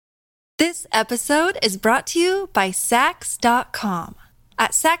This episode is brought to you by Sax.com.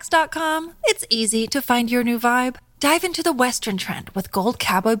 At Sax.com, it's easy to find your new vibe. Dive into the Western trend with gold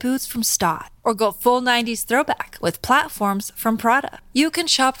cowboy boots from Stott, or go full 90s throwback with platforms from Prada. You can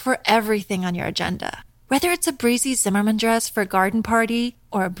shop for everything on your agenda, whether it's a breezy Zimmermann dress for a garden party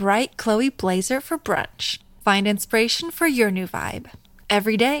or a bright Chloe blazer for brunch. Find inspiration for your new vibe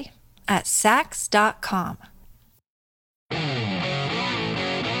every day at Sax.com.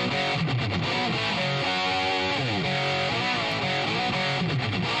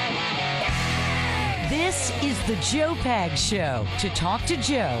 This is the Joe Pags Show. To talk to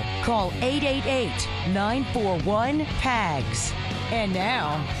Joe, call 888-941-PAGS. And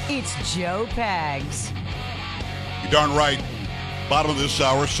now, it's Joe Pags. You're darn right. Bottom of this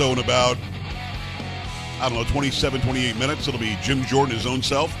hour, so in about, 27, 28 minutes, it'll be Jim Jordan, his own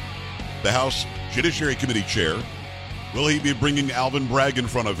self, the House Judiciary Committee chair. Will he be bringing Alvin Bragg in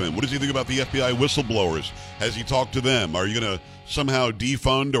front of him? What does he think about the FBI whistleblowers? Has he talked to them? Are you going to somehow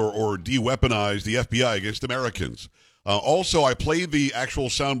defund or de-weaponize the FBI against Americans? Also, I played the actual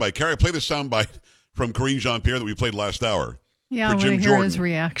soundbite. Carrie, I played the soundbite from Karine Jean-Pierre that we played last hour. Yeah, I want to hear his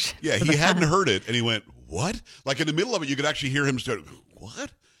reaction. Yeah, he hadn't heard it, and he went, what? Like in the middle of it, you could actually hear him start,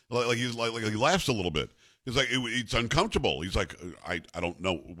 what? Like he laughs a little bit. He's like, it's uncomfortable. He's like, I don't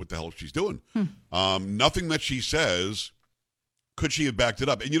know what the hell she's doing. Nothing that she says, could she have backed it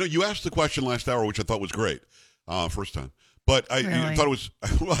up? And, you asked the question last hour, which I thought was great, first time. But I thought it was,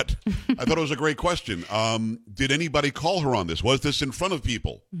 what? I thought it was a great question. Did anybody call her on this? Was this in front of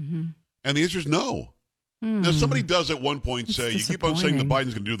people? Mm-hmm. And the answer is no. Now, somebody does at one point say, you keep on saying that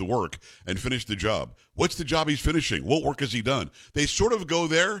Biden's going to do the work and finish the job. What's the job he's finishing? What work has he done? They sort of go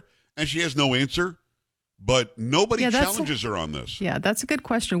there, and she has no answer. But nobody challenges her on this. Yeah, that's a good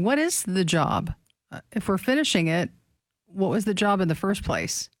question. What is the job? If we're finishing it, what was the job in the first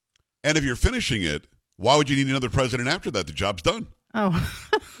place? And if you're finishing it, why would you need another president after that? The job's done. Oh.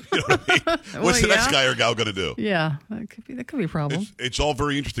 You know what I mean? What's the next guy or gal going to do? Yeah, that could be a problem. It's all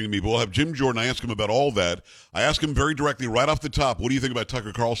very interesting to me. But we'll have Jim Jordan. I ask him about all that. I ask him very directly right off the top, what do you think about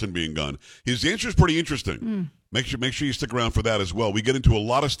Tucker Carlson being gone? His answer is pretty interesting. Make sure you stick around for that as well. We get into a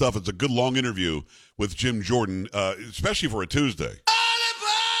lot of stuff. It's a good long interview with Jim Jordan, especially for a Tuesday.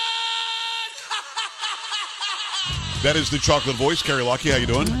 That is the chocolate voice. Carrie Lockie, how you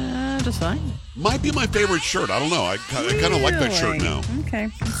doing? Just fine. Might be my favorite shirt. I don't know. I kind of like that shirt now. Okay.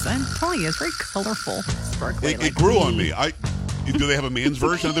 I'm telling you, it's very colorful. Sparkly. It grew on me. Do they have a man's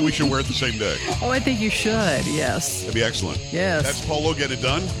version? I think we should wear it the same day. Oh, I think you should. Yes. That'd be excellent. Yes. That's Polo getting it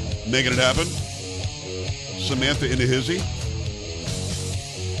done, making it happen. Samantha into hizzy.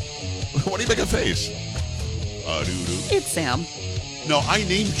 What do you make a face? It's Sam. No, I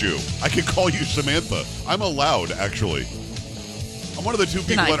named you. I can call you Samantha. I'm allowed, actually. I'm one of the two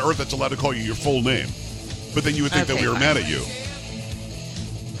people on Earth that's allowed to call you your full name. But then you would think that we were mad at you.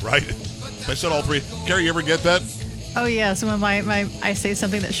 Right? I said all three. Carrie, you ever get that? Oh, yeah. So when I say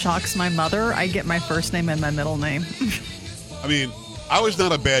something that shocks my mother, I get my first name and my middle name. I mean, I was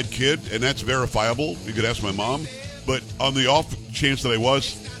not a bad kid, and that's verifiable. You could ask my mom. But on the off chance that I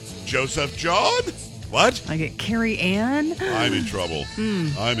was, Joseph John? What? I get Carrie Ann. I'm in trouble.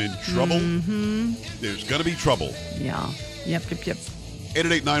 I'm in trouble. Mm-hmm. There's going to be trouble. Yeah. Yep.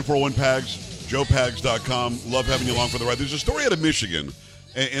 888-941-PAGS, joepags.com. Love having you along for the ride. There's a story out of Michigan.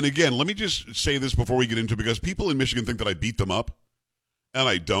 And again, let me just say this before we get into it, because people in Michigan think that I beat them up, and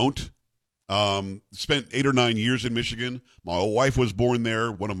I don't. Spent 8 or 9 years in Michigan. My wife was born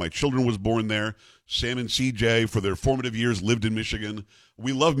there. One of my children was born there. Sam and CJ, for their formative years, lived in Michigan.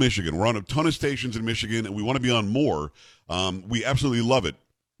 We love Michigan. We're on a ton of stations in Michigan, and we want to be on more. We absolutely love it.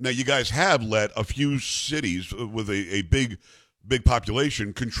 Now, you guys have let a few cities with a big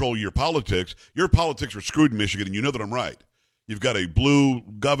population control your politics. Your politics are screwed in Michigan, and you know that I'm right. You've got a blue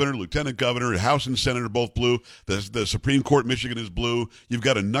governor, lieutenant governor, House and Senate are both blue. The Supreme Court in Michigan is blue. You've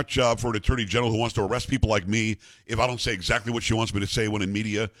got a nut job for an attorney general who wants to arrest people like me if I don't say exactly what she wants me to say when in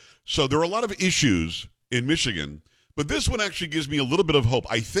media. So there are a lot of issues in Michigan. But this one actually gives me a little bit of hope.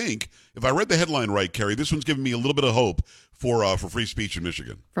 I think, if I read the headline right, Carrie, this one's giving me a little bit of hope for free speech in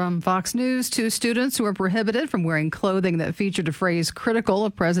Michigan. From Fox News, 2 students who were prohibited from wearing clothing that featured a phrase critical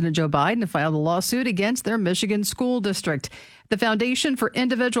of President Joe Biden filed a lawsuit against their Michigan school district. The Foundation for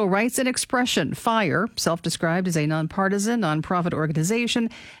Individual Rights and Expression, FIRE, self-described as a nonpartisan, nonprofit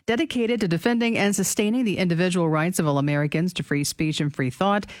organization dedicated to defending and sustaining the individual rights of all Americans to free speech and free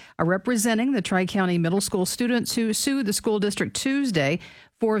thought, are representing the Tri-County middle school students who sued the school district Tuesday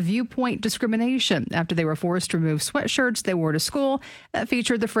for viewpoint discrimination after they were forced to remove sweatshirts they wore to school that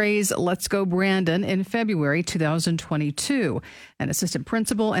featured the phrase, "Let's go Brandon," in February 2022. An assistant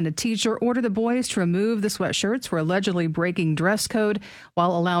principal and a teacher ordered the boys to remove the sweatshirts for allegedly breaking dress code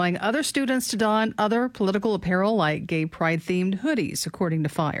while allowing other students to don other political apparel like gay pride-themed hoodies, according to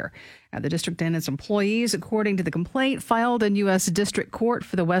Fire. The district and its employees, according to the complaint filed in U.S. District Court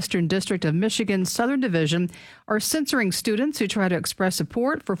for the Western District of Michigan's Southern Division, are censoring students who try to express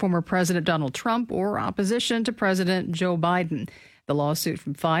support for former President Donald Trump or opposition to President Joe Biden. The lawsuit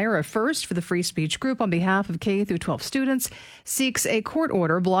from Fire, a first for the free speech group on behalf of K through 12 students, seeks a court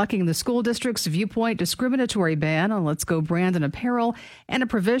order blocking the school district's viewpoint discriminatory ban on Let's Go Brandon apparel and a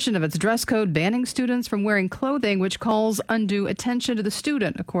provision of its dress code banning students from wearing clothing which calls undue attention to the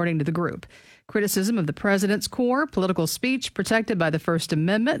student, according to the group. Criticism of the president's core political speech protected by the First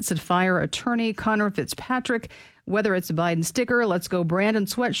Amendment, said Fire attorney Connor Fitzpatrick. Whether it's a Biden sticker, Let's Go Brandon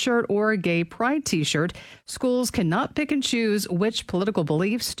sweatshirt, or a gay pride t-shirt, schools cannot pick and choose which political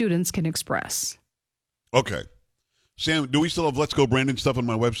beliefs students can express. Okay. Sam, do we still have Let's Go Brandon stuff on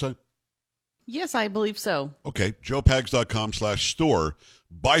my website? Yes, I believe so. Okay. joepags.com/store.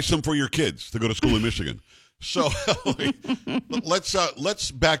 Buy some for your kids to go to school in Michigan. So let's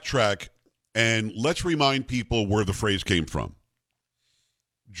backtrack and let's remind people where the phrase came from.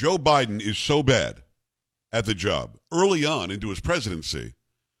 Joe Biden is so bad at the job early on into his presidency.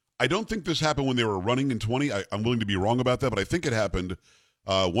 I don't think this happened when they were running in 20. I'm willing to be wrong about that, but I think it happened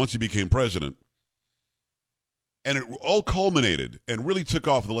once he became president. And it all culminated and really took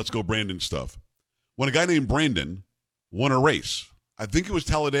off the Let's Go Brandon stuff when a guy named Brandon won a race. I think it was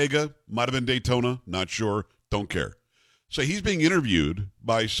Talladega, might have been Daytona, not sure, don't care. So he's being interviewed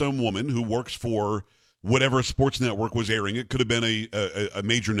by some woman who works for whatever sports network was airing it. Could have been a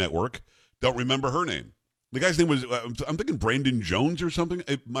major network. Don't remember her name. The guy's name was, I'm thinking Brandon Jones or something.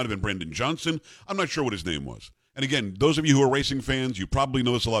 It might have been Brandon Johnson. I'm not sure what his name was. And again, those of you who are racing fans, you probably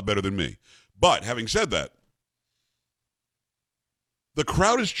know this a lot better than me. But having said that, the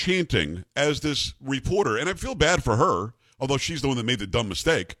crowd is chanting as this reporter, and I feel bad for her, although she's the one that made the dumb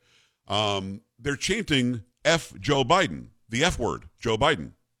mistake. They're chanting F Joe Biden, the F word, Joe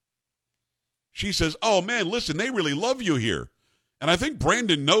Biden. She says, "Oh man, listen, they really love you here." And I think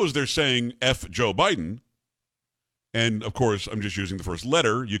Brandon knows they're saying F Joe Biden. And, of course, I'm just using the first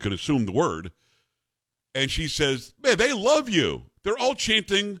letter. You can assume the word. And she says, "Man, they love you. They're all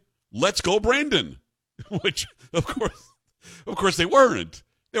chanting, 'Let's go Brandon,'" which, of course, they weren't.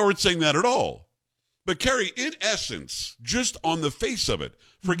 They weren't saying that at all. But, Carrie, in essence, just on the face of it,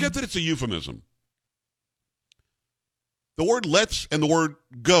 forget that it's a euphemism. The word "let's" and the word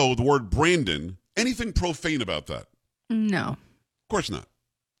 "go," the word "Brandon," anything profane about that? No. Of course not.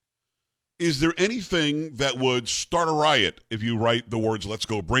 Is there anything that would start a riot if you write the words "Let's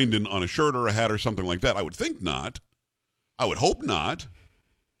Go Brandon" on a shirt or a hat or something like that? I would think not. I would hope not.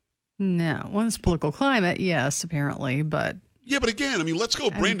 No. Well, it's political climate, yes, apparently, but... Yeah, but again, I mean, "Let's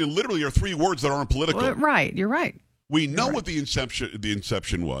Go Brandon" literally are three words that aren't political. Well, right, you're right. We know what the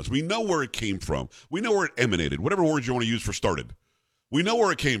inception was. We know where it came from. We know where it emanated, whatever words you want to use for started. We know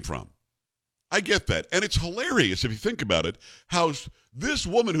where it came from. I get that. And it's hilarious if you think about it, how this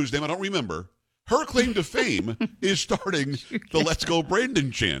woman whose name I don't remember, her claim to fame is starting the "Let's Go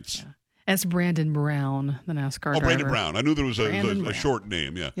Brandon" chants. Yeah. That's Brandon Brown, the NASCAR driver. Oh, Brandon Brown. I knew there was a short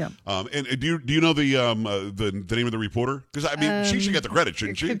name, yeah. Yep. And do you know the name of the reporter? Because, I mean, she should get the credit,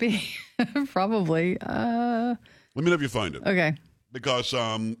 shouldn't she? Could be. Probably. Let me know if you find it. Okay. Because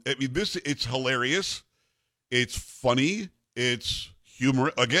I mean, it's hilarious. It's funny. It's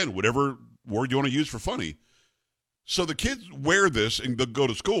humor. Again, whatever word you want to use for funny. So the kids wear this and go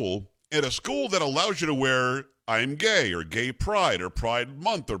to school, at a school that allows you to wear "I'm gay" or "gay pride" or "Pride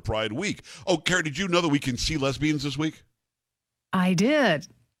Month" or "Pride Week." Oh, Carrie, did you know that we can see lesbians this week? I did.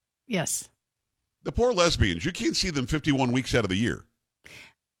 Yes. The poor lesbians. You can't see them 51 weeks out of the year.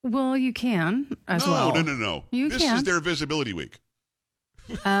 Well, you can as well. No. This is their visibility week.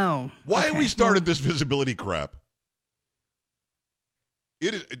 Oh. Why have we started this visibility crap?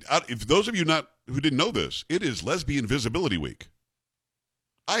 It is, if those of you who didn't know this, it is Lesbian Visibility Week.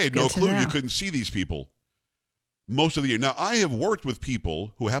 I had no clue you couldn't see these people most of the year. Now, I have worked with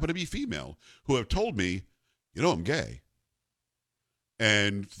people who happen to be female who have told me, I'm gay.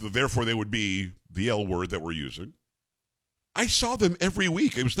 And therefore, they would be the L word that we're using. I saw them every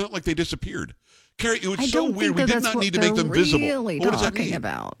week. It was not like they disappeared. Carrie, it was so weird. We did not need to make them visible. What does that mean?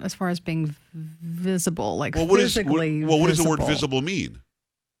 About as far as being visible, like physically visible. What does the word visible mean?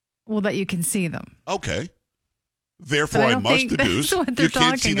 Well, that you can see them. Okay. Therefore, I must deduce you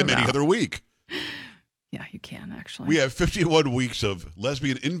can't see them any other week. Yeah, you can, actually. We have 51 weeks of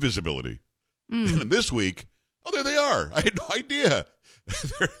lesbian invisibility. And this week, oh, there they are. I had no idea.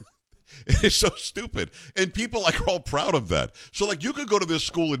 It is so stupid. And people are all proud of that. So, you could go to this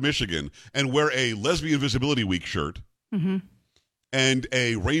school in Michigan and wear a Lesbian Visibility Week shirt and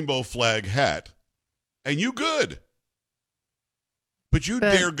a rainbow flag hat, and you good. But you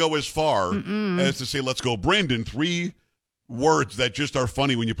dare go as far as to say, let's go, Brandon, 3 words that just are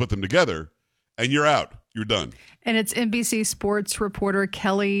funny when you put them together, and you're out. You're done. And it's NBC Sports reporter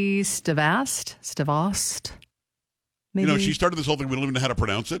Kelly Stavast. Maybe. She started this whole thing. We don't even know how to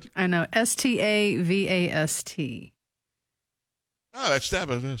pronounce it. I know. Stavast. Oh, that's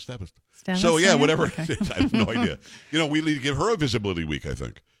Stavast. So, yeah, whatever. Okay. I have no idea. We need to give her a Visibility Week, I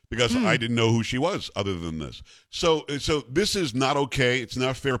think, because I didn't know who she was other than this. So this is not okay. It's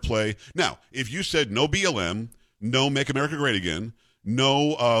not fair play. Now, if you said no BLM, no Make America Great Again,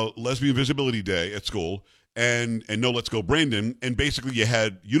 no Lesbian Visibility Day at school, and no Let's Go Brandon, and basically you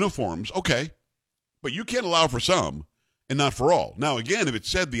had uniforms, okay, but you can't allow for some and not for all. Now, again, if it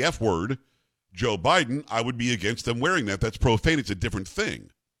said the F word, Joe Biden, I would be against them wearing that. That's profane. It's a different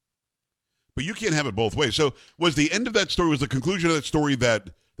thing. But you can't have it both ways. So was the end of that story, was the conclusion of that story that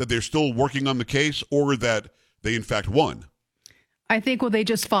they're still working on the case, or that they, in fact, won? I think, they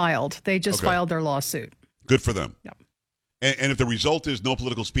just filed. They just filed their lawsuit. Good for them. Yep. And if the result is no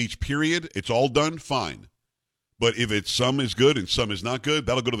political speech, period, it's all done, fine. But if it's some is good and some is not good,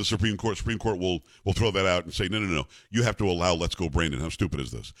 that'll go to the Supreme Court. Supreme Court will throw that out and say, no. You have to allow Let's Go Brandon. How stupid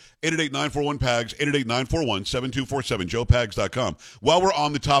is this? 888-941-PAGS, 888-941-7247, joepags.com. While we're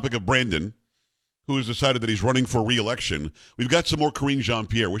on the topic of Brandon, who has decided that he's running for re-election, we've got some more Karine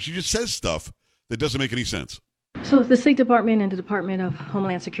Jean-Pierre, where she just says stuff that doesn't make any sense. So the State Department and the Department of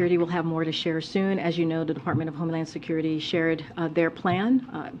Homeland Security will have more to share soon. As you know, the Department of Homeland Security shared their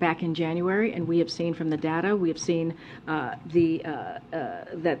plan back in January, and we have seen from the data, we have seen that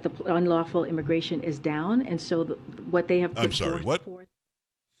the unlawful immigration is down, and so what they have put I'm sorry, forth, what?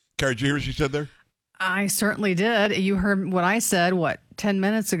 Carrie, did you hear what she said there? I certainly did. You heard what I said, 10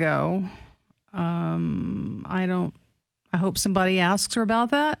 minutes ago. I hope somebody asks her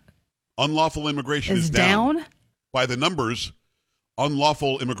about that. Unlawful immigration is down. By the numbers,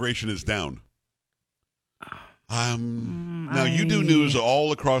 unlawful immigration is down. Now, you do news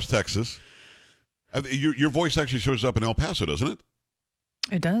all across Texas. Your voice actually shows up in El Paso, doesn't it?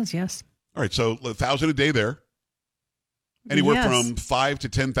 It does, yes. All right, so 1,000 a day there. Anywhere from 5 to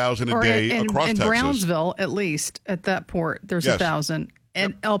 10,000 a day across Texas. In Brownsville, at least, at that port, there's 1,000.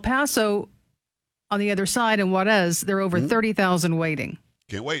 And El Paso, on the other side, in Juarez, there are over 30,000 waiting.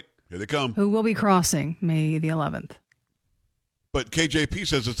 Can't wait. Here they come. Who will be crossing May the 11th. But KJP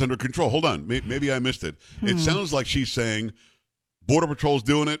says it's under control. Hold on. Maybe I missed it. It sounds like she's saying Border Patrol's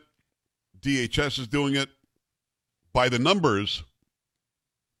doing it. DHS is doing it. By the numbers,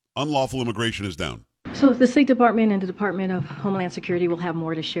 unlawful immigration is down. So the State Department and the Department of Homeland Security will have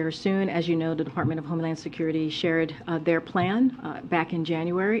more to share soon. As you know, the Department of Homeland Security shared their plan back in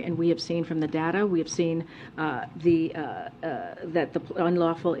January, and we have seen from the data, we have seen that the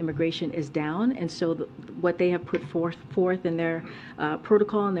unlawful immigration is down, and so what they have put forth in their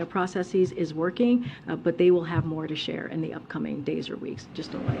protocol and their processes is working, but they will have more to share in the upcoming days or weeks.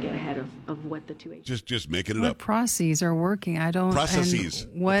 Just don't want to get ahead of what the two agencies. Just making it what up. Processes are working. I don't. Processes.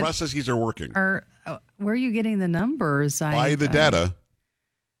 What the processes are working. Where are you getting the numbers? By the data.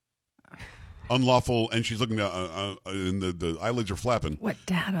 Unlawful, and she's looking and the eyelids are flapping. What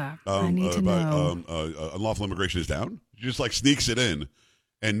data? I need to know. Unlawful immigration is down. She just sneaks it in,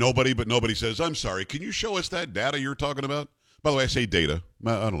 and nobody says, "I'm sorry. Can you show us that data you're talking about?" By the way, I say data.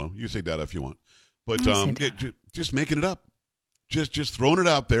 I don't know. You say data if you want, but just making it up, just throwing it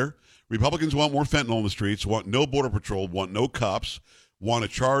out there. Republicans want more fentanyl in the streets. Want no border patrol. Want no cops. Want to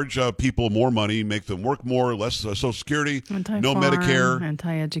charge people more money, make them work more, less Social Security, no Medicare,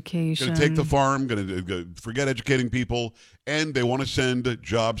 anti-education. Going to take the farm, going to forget educating people, and they want to send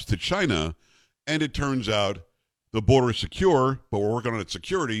jobs to China. And it turns out the border is secure, but we're working on its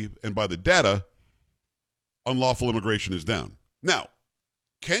security, and by the data, unlawful immigration is down. Now,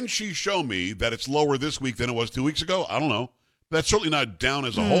 can she show me that it's lower this week than it was 2 weeks ago? I don't know. That's certainly not down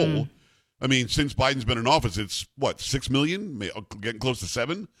as a whole. I mean, since Biden's been in office, it's, 6 million, getting close to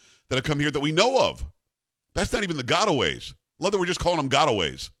 7, that have come here that we know of. That's not even the gotaways. Love that we're just calling them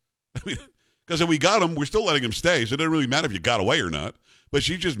gotaways. I mean, because if we got them, we're still letting them stay, so it doesn't really matter if you got away or not. But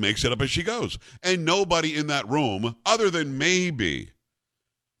she just makes it up as she goes. And nobody in that room, other than maybe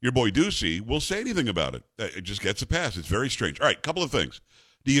your boy Ducey, will say anything about it. It just gets a pass. It's very strange. All right, couple of things.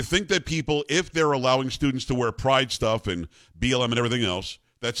 Do you think that people, if they're allowing students to wear pride stuff and BLM and everything else,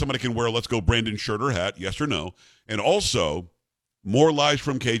 that somebody can wear a Let's Go Brandon shirt or hat, yes or no. And also, more lies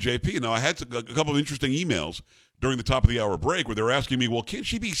from KJP. Now, I had a couple of interesting emails during the top of the hour break where they were asking me, well, can't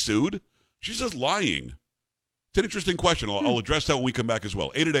she be sued? She's just lying. It's an interesting question. I'll address that when we come back as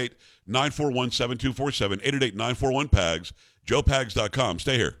well. 888-941-7247, 888-941-PAGS, joepags.com.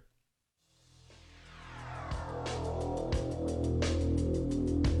 Stay here.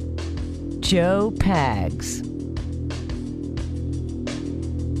 Joe Pags.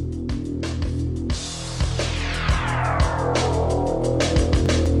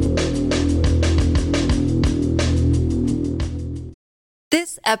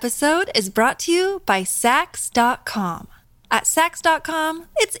 This episode is brought to you by Sax.com. At Sax.com,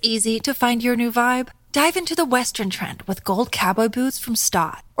 it's easy to find your new vibe. Dive into the Western trend with gold cowboy boots from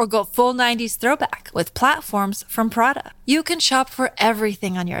Stott, or go full 90s throwback with platforms from Prada. You can shop for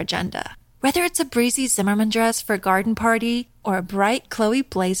everything on your agenda, whether it's a breezy Zimmermann dress for a garden party or a bright Chloe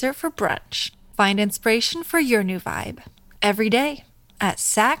blazer for brunch. Find inspiration for your new vibe every day at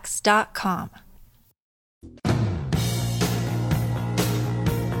Sax.com.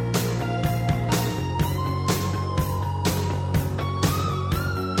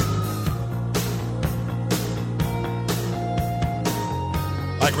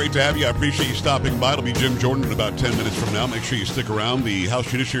 Hi, great to have you. I appreciate you stopping by. It'll be Jim Jordan in about 10 minutes from now. Make sure you stick around. The House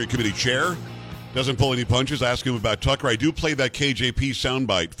Judiciary Committee chair doesn't pull any punches. Ask him about Tucker. I do play that KJP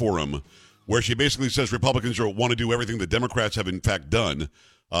soundbite for him where she basically says Republicans want to do everything the Democrats have in fact done,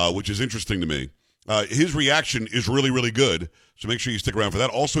 which is interesting to me. His reaction is really, really good, so make sure you stick around for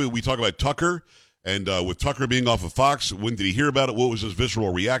that. Also, we talk about Tucker, and with Tucker being off of Fox, when did he hear about it? What was his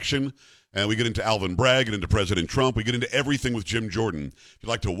visceral reaction? And we get into Alvin Bragg and into President Trump. We get into everything with Jim Jordan. If you'd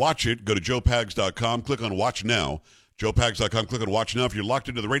like to watch it, go to joepags.com, click on Watch Now. joepags.com, click on Watch Now. If you're locked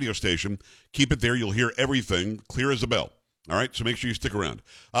into the radio station, keep it there. You'll hear everything clear as a bell. All right, so make sure you stick around.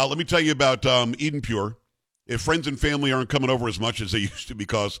 Let me tell you about Eden Pure. If friends and family aren't coming over as much as they used to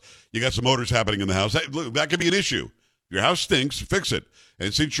because you got some odors happening in the house, that could be an issue. Your house stinks, fix it.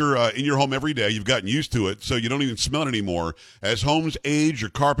 And since you're in your home every day, you've gotten used to it, so you don't even smell it anymore. As homes age,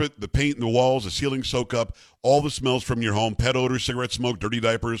 your carpet, the paint in the walls, the ceiling soak up all the smells from your home, pet odors, cigarette smoke, dirty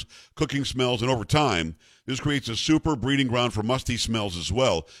diapers, cooking smells, and over time, this creates a super breeding ground for musty smells as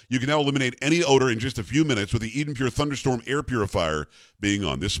well. You can now eliminate any odor in just a few minutes with the Eden Pure Thunderstorm Air Purifier being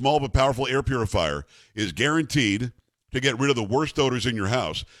on. This small but powerful air purifier is guaranteed to get rid of the worst odors in your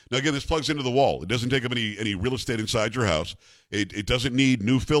house. Now, again, this plugs into the wall. It doesn't take up any real estate inside your house. It doesn't need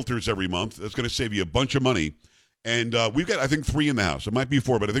new filters every month. That's going to save you a bunch of money. And we've got, I think, 3 in the house. It might be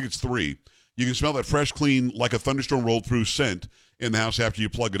 4, but I think it's 3. You can smell that fresh, clean, like a thunderstorm rolled through scent in the house after you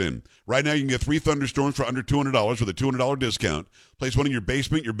plug it in. Right now, you can get 3 thunderstorms for under $200 with a $200 discount. Place one in your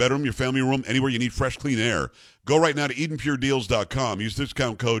basement, your bedroom, your family room, anywhere you need fresh, clean air. Go right now to EdenPureDeals.com. Use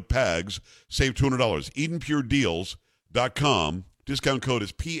discount code PAGS. Save $200. EdenPureDeals.com. Discount code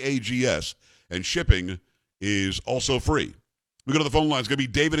is PAGS, and shipping is also free. We go to the phone line. It's going to be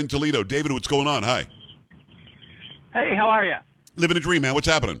David in Toledo. David, what's going on? Hi. Hey, how are you? Living a dream, man. What's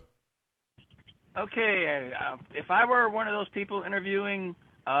happening? Okay, if I were one of those people interviewing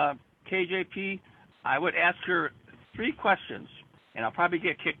KJP, I would ask her 3 questions, and I'll probably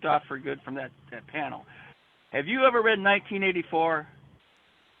get kicked off for good from that panel. Have you ever read 1984?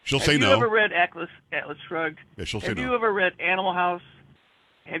 She'll say no. Have you ever read Atlas Shrugged? Yeah, she'll say no. Have you ever read Animal House?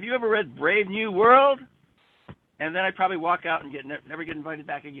 Have you ever read Brave New World? And then I'd probably walk out and never get invited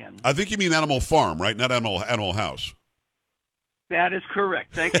back again. I think you mean Animal Farm, right? Not Animal House. That is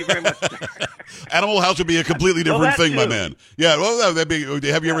correct. Thank you very much, sir. Animal House would be a completely different thing, my man. Yeah, well, that'd be.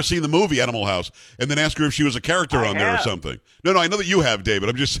 Have you ever seen the movie Animal House? And then ask her if she was a character on there or something. No, I know that you have, David.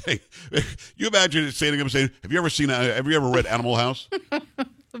 I'm just saying. You imagine standing up and saying, "Have you ever read Animal House?" That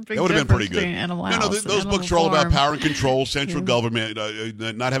would have been pretty good. Those books are all about power and control, central government,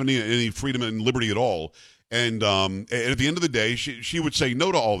 not having any freedom and liberty at all. And at the end of the day, she would say no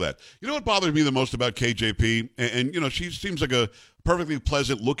to all that. You know what bothers me the most about KJP? And she seems like a perfectly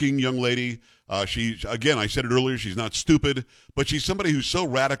pleasant-looking young lady. Again, I said it earlier, she's not stupid, but she's somebody who's so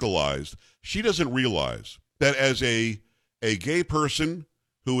radicalized, she doesn't realize that as a gay person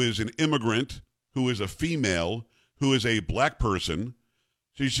who is an immigrant, who is a female, who is a black person,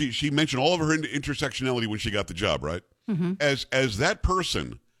 she mentioned all of her intersectionality when she got the job, right? Mm-hmm. As that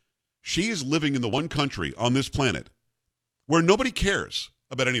person, she is living in the one country on this planet where nobody cares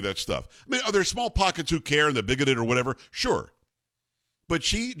about any of that stuff. I mean, are there small pockets who care and they're bigoted or whatever? Sure. But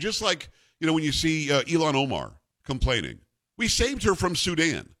she, just like, when you see Ilhan Omar complaining, we saved her from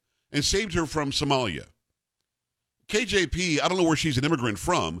Sudan and saved her from Somalia. KJP, I don't know where she's an immigrant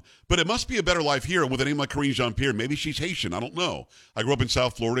from, but it must be a better life here. And with a name like Karine Jean-Pierre, maybe she's Haitian. I don't know. I grew up in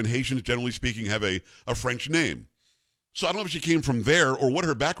South Florida, and Haitians, generally speaking, have a French name. So I don't know if she came from there or what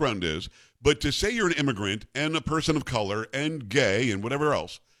her background is, but to say you're an immigrant and a person of color and gay and whatever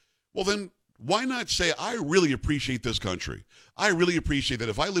else, well then why not say, I really appreciate this country. I really appreciate that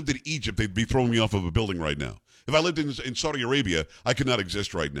if I lived in Egypt, they'd be throwing me off of a building right now. If I lived in Saudi Arabia, I could not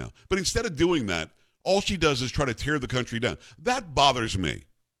exist right now. But instead of doing that, all she does is try to tear the country down. That bothers me.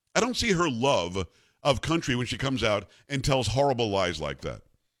 I don't see her love of country when she comes out and tells horrible lies like that.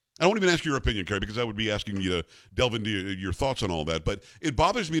 I won't even ask your opinion, Carrie, because I would be asking you to delve into your thoughts on all that. But it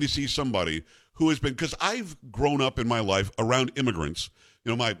bothers me to see somebody who has been, because I've grown up in my life around immigrants.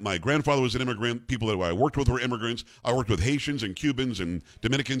 You know, my grandfather was an immigrant. People that I worked with were immigrants. I worked with Haitians and Cubans and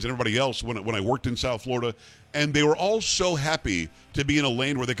Dominicans and everybody else when I worked in South Florida. And they were all so happy to be in a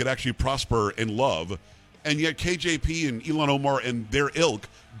lane where they could actually prosper and love. And yet KJP and Ilhan Omar and their ilk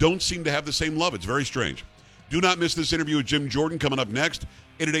don't seem to have the same love. It's very strange. Do not miss this interview with Jim Jordan coming up next.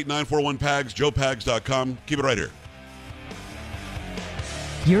 888-941-PAGS, joepags.com. Keep it right here.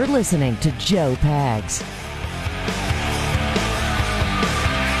 You're listening to Joe Pags.